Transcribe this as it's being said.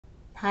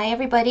Hi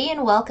everybody,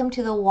 and welcome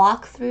to the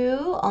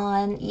walkthrough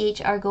on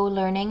EHR Go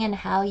Learning and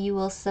how you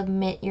will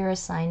submit your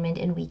assignment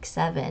in week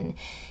 7.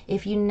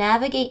 If you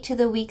navigate to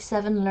the week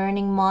 7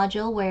 learning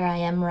module where I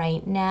am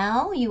right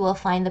now, you will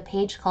find the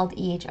page called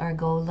EHR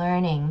Go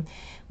Learning.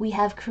 We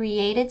have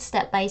created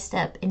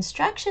step-by-step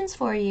instructions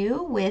for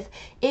you with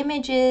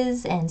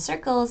images and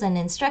circles and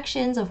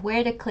instructions of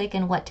where to click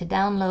and what to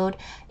download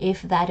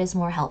if that is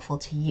more helpful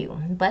to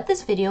you. But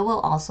this video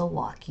will also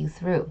walk you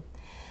through.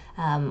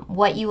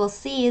 What you will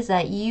see is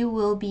that you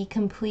will be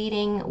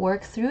completing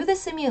work through the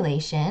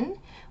simulation,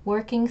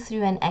 working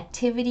through an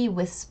activity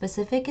with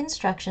specific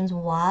instructions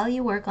while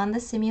you work on the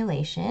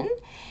simulation,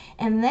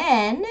 and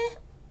then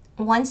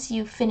once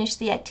you finish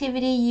the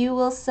activity, you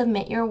will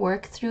submit your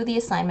work through the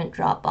assignment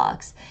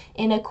Dropbox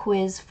in a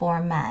quiz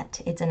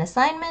format. It's an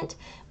assignment,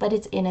 but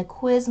it's in a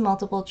quiz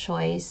multiple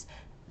choice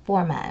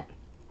format.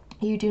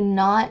 You do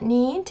not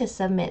need to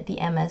submit the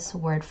MS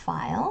Word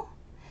file.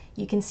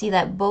 You can see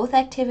that both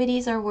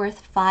activities are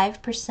worth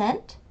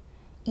 5%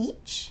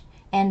 each,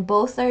 and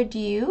both are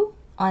due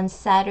on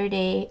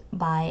Saturday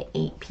by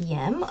 8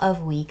 p.m.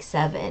 of week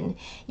 7.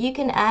 You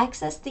can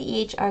access the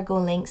EHR Go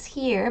links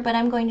here, but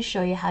I'm going to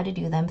show you how to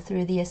do them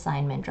through the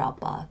assignment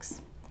Dropbox.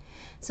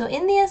 So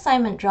in the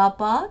assignment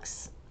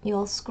Dropbox,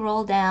 you'll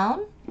scroll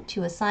down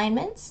to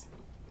assignments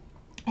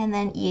and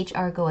then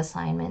EHR Go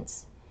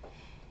assignments.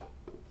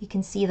 You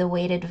can see the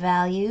weighted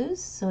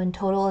values. So in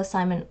total,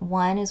 assignment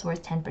 1 is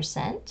worth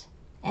 10%.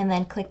 And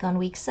then click on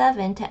week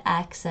 7 to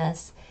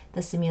access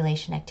the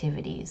simulation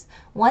activities.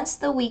 Once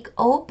the week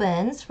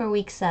opens for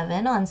week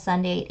 7 on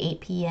Sunday at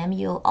 8 p.m.,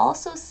 you'll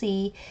also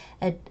see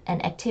an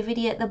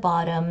activity at the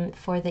bottom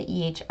for the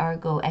EHR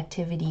Go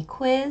activity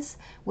quiz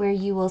where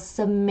you will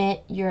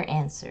submit your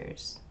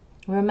answers.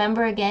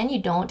 Remember again,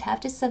 you don't have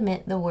to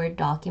submit the Word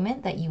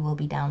document that you will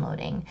be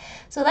downloading.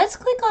 So let's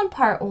click on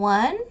part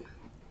 1.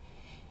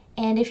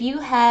 And if you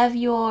have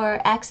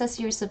access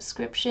your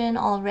subscription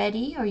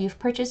already, or you've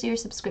purchased your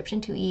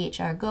subscription to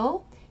EHR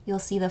Go, you'll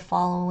see the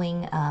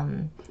following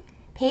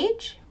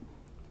page,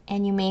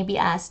 and you may be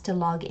asked to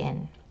log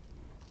in.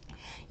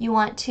 You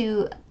want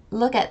to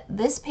look at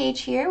this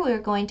page here. We're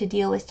going to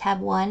deal with tab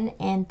 1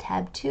 and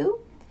tab 2,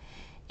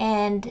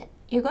 and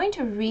you're going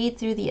to read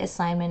through the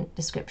assignment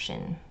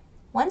description.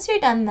 Once you're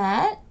done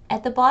that,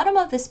 at the bottom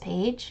of this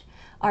page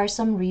are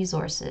some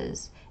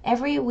resources.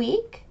 Every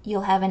week,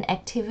 you'll have an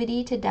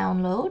activity to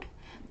download,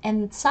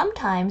 and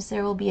sometimes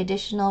there will be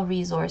additional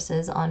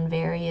resources on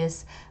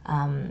various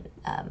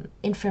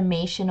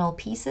informational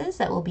pieces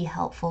that will be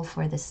helpful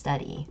for the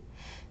study.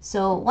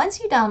 So once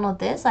you download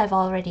this, I've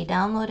already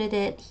downloaded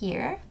it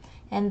here,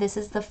 and this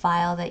is the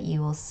file that you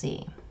will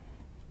see.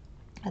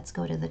 Let's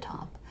go to the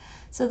top.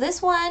 So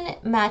this one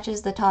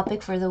matches the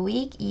topic for the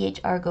week,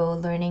 EHR Go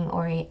Learning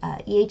or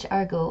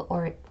EHR Go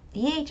or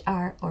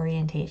EHR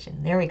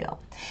orientation. There we go.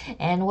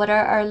 And what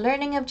are our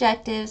learning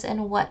objectives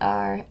and what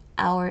are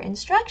our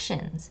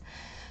instructions?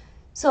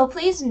 So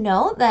please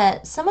note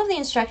that some of the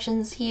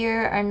instructions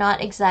here are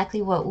not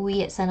exactly what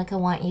we at Seneca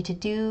want you to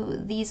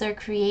do. These are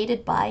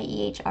created by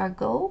EHR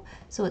Go,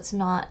 so it's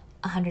not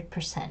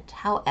 100%.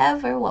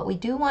 However, what we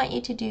do want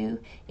you to do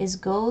is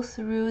go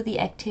through the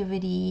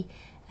activity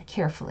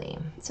carefully.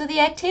 So the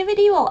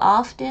activity will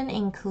often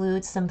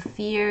include some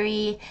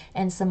theory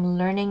and some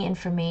learning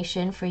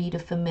information for you to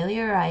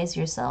familiarize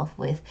yourself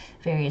with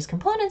various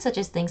components, such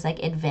as things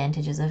like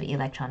advantages of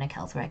electronic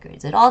health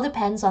records. It all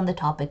depends on the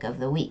topic of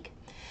the week.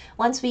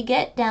 Once we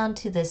get down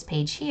to this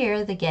page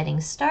here, the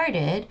getting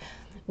started,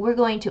 we're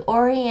going to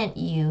orient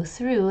you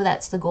through,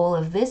 that's the goal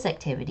of this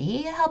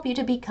activity, help you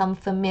to become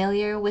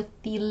familiar with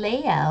the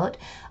layout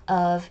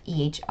of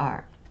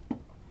EHR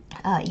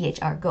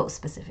Go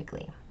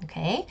specifically.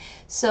 Okay,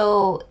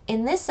 so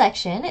in this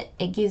section,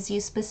 it gives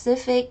you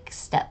specific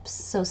steps.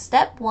 So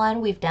step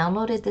 1, we've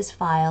downloaded this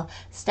file.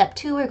 Step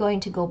 2, we're going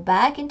to go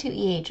back into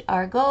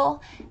EHR Go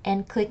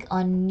and click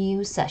on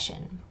New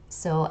Session.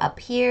 So up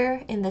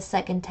here in the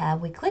second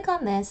tab, we click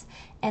on this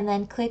and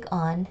then click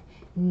on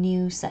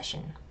New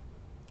Session.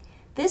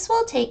 This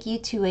will take you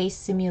to a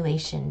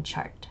simulation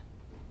chart.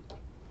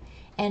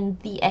 And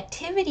the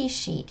activity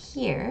sheet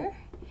here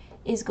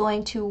is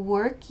going to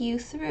work you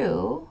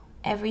through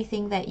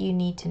everything that you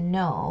need to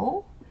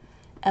know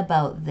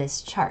about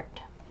this chart.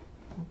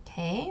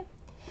 Okay,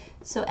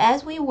 so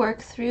as we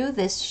work through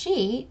this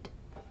sheet,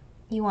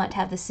 you want to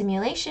have the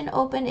simulation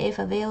open if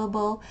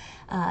available.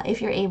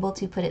 If you're able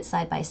to put it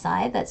side by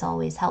side, that's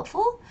always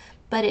helpful,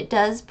 but it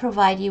does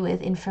provide you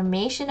with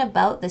information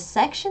about the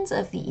sections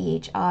of the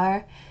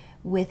EHR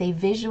with a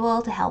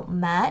visual to help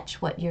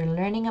match what you're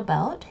learning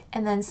about,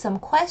 and then some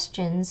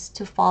questions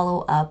to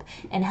follow up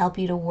and help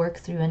you to work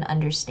through and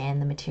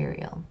understand the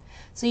material.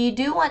 So you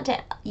do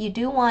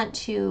want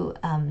to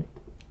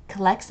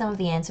collect some of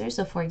the answers.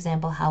 So for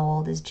example, how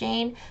old is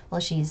Jane?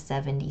 Well, she's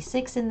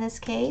 76 in this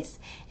case.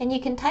 And you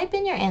can type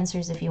in your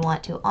answers if you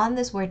want to on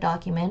this Word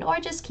document, or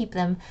just keep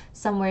them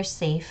somewhere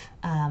safe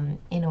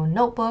in a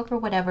notebook or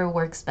whatever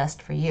works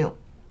best for you.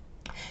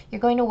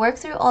 You're going to work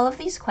through all of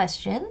these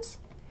questions.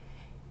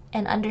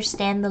 and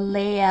understand the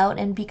layout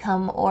and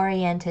become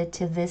oriented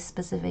to this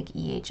specific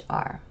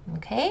EHR,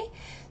 okay?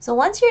 So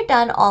once you're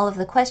done all of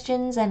the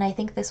questions, and I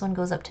think this one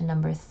goes up to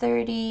number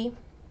 30,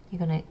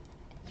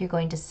 you're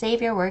going to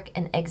save your work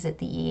and exit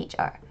the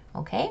EHR,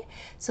 okay?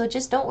 So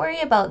just don't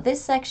worry about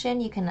this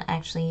section. You can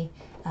actually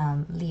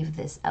leave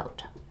this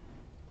out.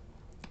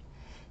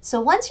 So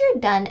once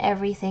you're done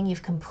everything,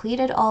 you've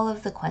completed all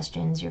of the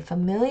questions, you're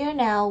familiar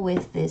now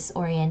with this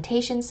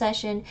orientation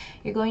session,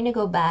 you're going to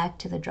go back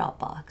to the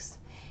Dropbox.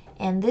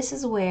 And this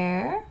is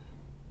where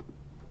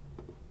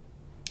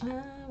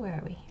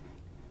are we?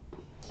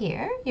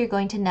 Here, you're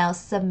going to now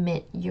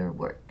submit your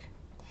work.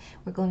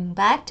 We're going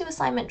back to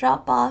Assignment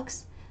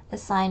Dropbox,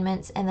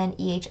 Assignments, and then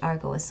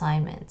EHR Go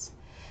Assignments.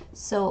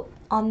 So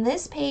on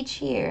this page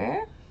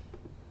here,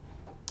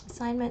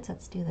 Assignments,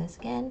 let's do this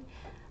again.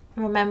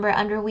 Remember,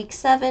 under week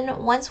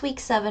 7, once week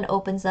 7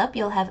 opens up,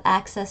 you'll have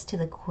access to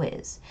the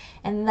quiz.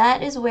 And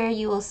that is where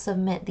you will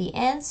submit the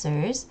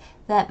answers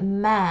that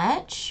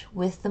match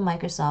with the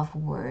Microsoft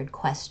Word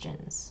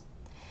questions.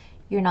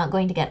 You're not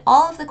going to get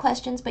all of the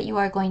questions, but you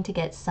are going to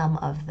get some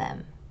of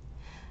them.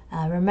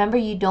 Remember,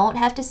 you don't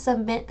have to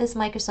submit this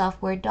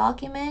Microsoft Word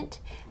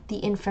document. The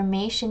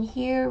information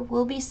here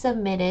will be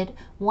submitted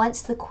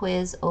once the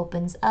quiz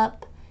opens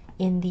up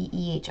in the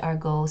EHR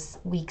Go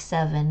Week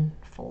 7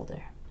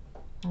 folder.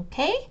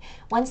 Okay,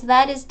 once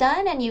that is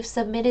done and you've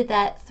submitted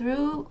that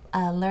through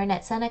Learn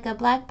at Seneca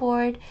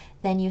Blackboard,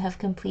 then you have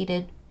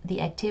completed the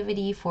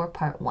activity for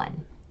part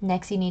 1.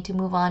 Next, you need to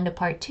move on to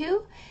part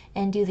 2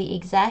 and do the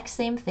exact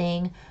same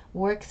thing,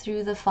 work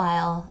through the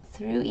file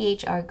through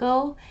EHR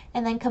Go,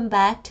 and then come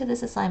back to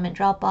this assignment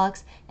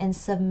Dropbox and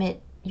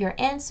submit your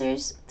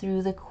answers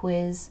through the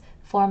quiz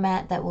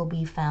format that will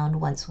be found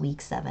once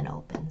week 7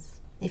 opens.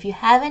 If you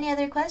have any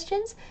other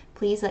questions,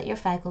 please let your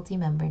faculty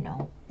member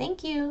know.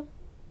 Thank you.